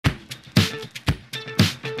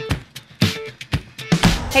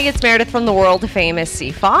Hey, it's Meredith from the world famous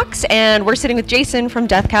CFOX, and we're sitting with Jason from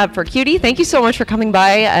Death Cab For Cutie. Thank you so much for coming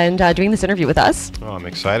by and doing this interview with us. Oh, I'm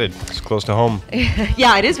excited. It's close to home.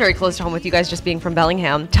 Yeah, it is very close to home with you guys just being from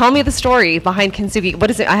Bellingham. Tell me the story behind kintsugi. What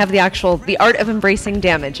is it? I have the art of embracing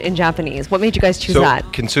damage in Japanese. What made you guys choose that?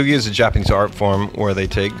 Kintsugi is a Japanese art form where they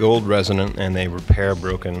take gold resin and they repair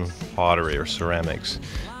broken pottery or ceramics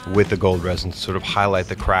with the gold resin to sort of highlight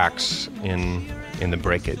the cracks in the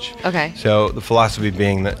breakage. Okay. So the philosophy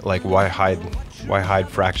being that, like, why hide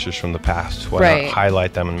fractures from the past? Why not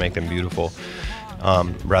highlight them and make them beautiful,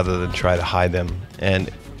 rather than try to hide them?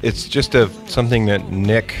 And it's just something that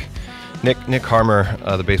Nick Harmer,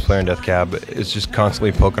 the bass player in Death Cab, is just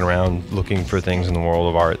constantly poking around looking for things in the world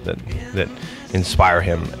of art that inspire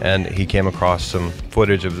him. And he came across some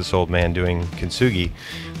footage of this old man doing kintsugi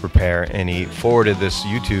repair, and he forwarded this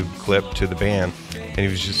YouTube clip to the band. And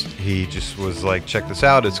he just was like, check this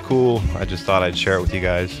out, it's cool. I just thought I'd share it with you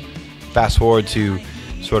guys. Fast forward to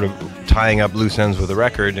sort of tying up loose ends with the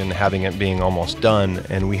record and having it being almost done,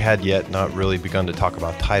 and we had yet not really begun to talk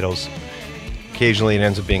about titles. Occasionally it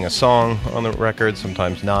ends up being a song on the record,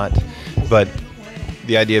 sometimes not. But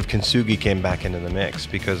the idea of kintsugi came back into the mix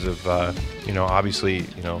because of, obviously,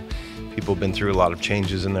 people have been through a lot of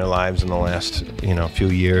changes in their lives in the last, few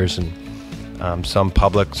years, and some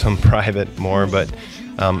public, some private more, but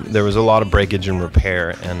there was a lot of breakage and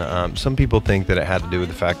repair, and some people think that it had to do with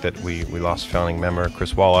the fact that we lost a founding member,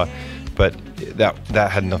 Chris Walla, but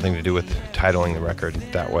that had nothing to do with titling the record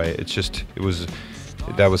that way.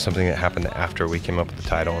 That was something that happened after we came up with the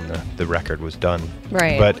title and the record was done.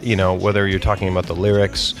 Right. But, whether you're talking about the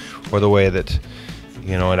lyrics or the way that,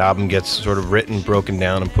 an album gets sort of written, broken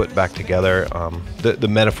down, and put back together, the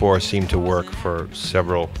metaphors seem to work for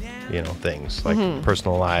several, things, like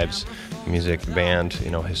personal lives, music, band,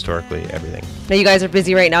 historically, everything. Now you guys are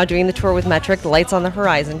busy right now doing the tour with Metric, the Lights on the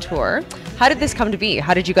Horizon tour. How did this come to be?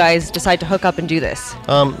 How did you guys decide to hook up and do this?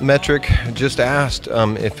 Metric just asked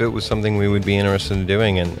if it was something we would be interested in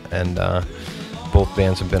doing, and both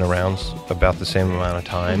bands have been around about the same amount of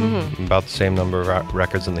time, about the same number of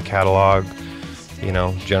records in the catalog,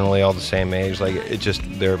 generally all the same age. Like,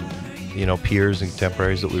 they're, peers and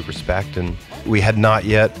contemporaries that we respect, and we had not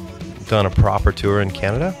yet done a proper tour in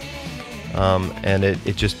Canada. And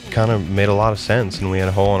it just kind of made a lot of sense, and we had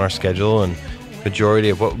a hole in our schedule, and majority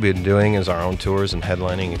of what we've been doing is our own tours and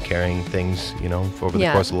headlining and carrying things, over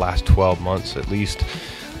the course of the last 12 months at least.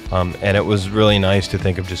 And it was really nice to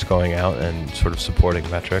think of just going out and sort of supporting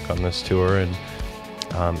Metric on this tour, and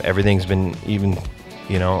everything's been even,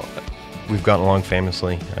 we've gotten along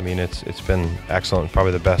famously. I mean, it's been excellent,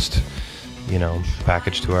 probably the best,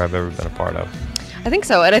 package tour I've ever been a part of. I think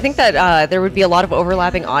so, and I think that there would be a lot of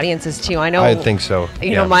overlapping audiences too. I think so.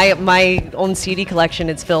 My own CD collection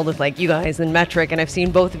is filled with like you guys and Metric, and I've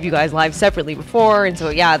seen both of you guys live separately before, and so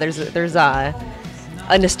yeah, there's a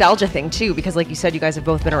nostalgia thing too, because like you said, you guys have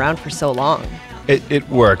both been around for so long. It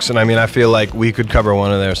works, and I mean, I feel like we could cover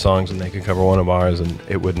one of their songs and they could cover one of ours, and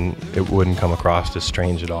it wouldn't come across as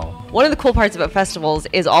strange at all. One of the cool parts about festivals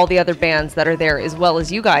is all the other bands that are there as well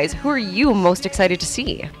as you guys. Who are you most excited to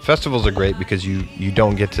see? Festivals are great because you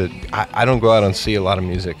don't get to. I don't go out and see a lot of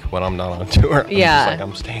music when I'm not on tour.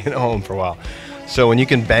 I'm staying at home for a while. So when you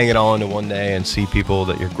can bang it all into one day and see people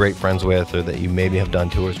that you're great friends with, or that you maybe have done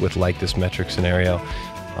tours with, like this Metric scenario,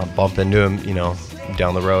 bump into them,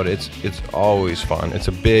 down the road, it's always fun. It's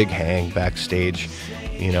a big hang backstage,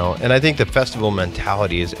 and I think the festival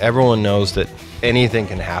mentality is everyone knows that anything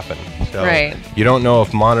can happen. So you don't know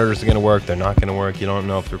if monitors are going to work, they're not going to work. You don't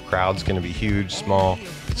know if the crowd's going to be huge, small,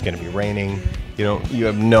 it's going to be raining. You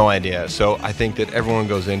have no idea. So I think that everyone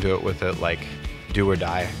goes into it with a like do or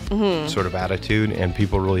die sort of attitude, and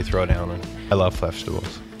people really throw down. And I love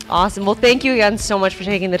festivals. Awesome. Well, thank you again so much for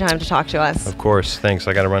taking the time to talk to us. Of course. Thanks.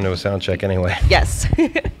 I got to run to a sound check anyway. Yes.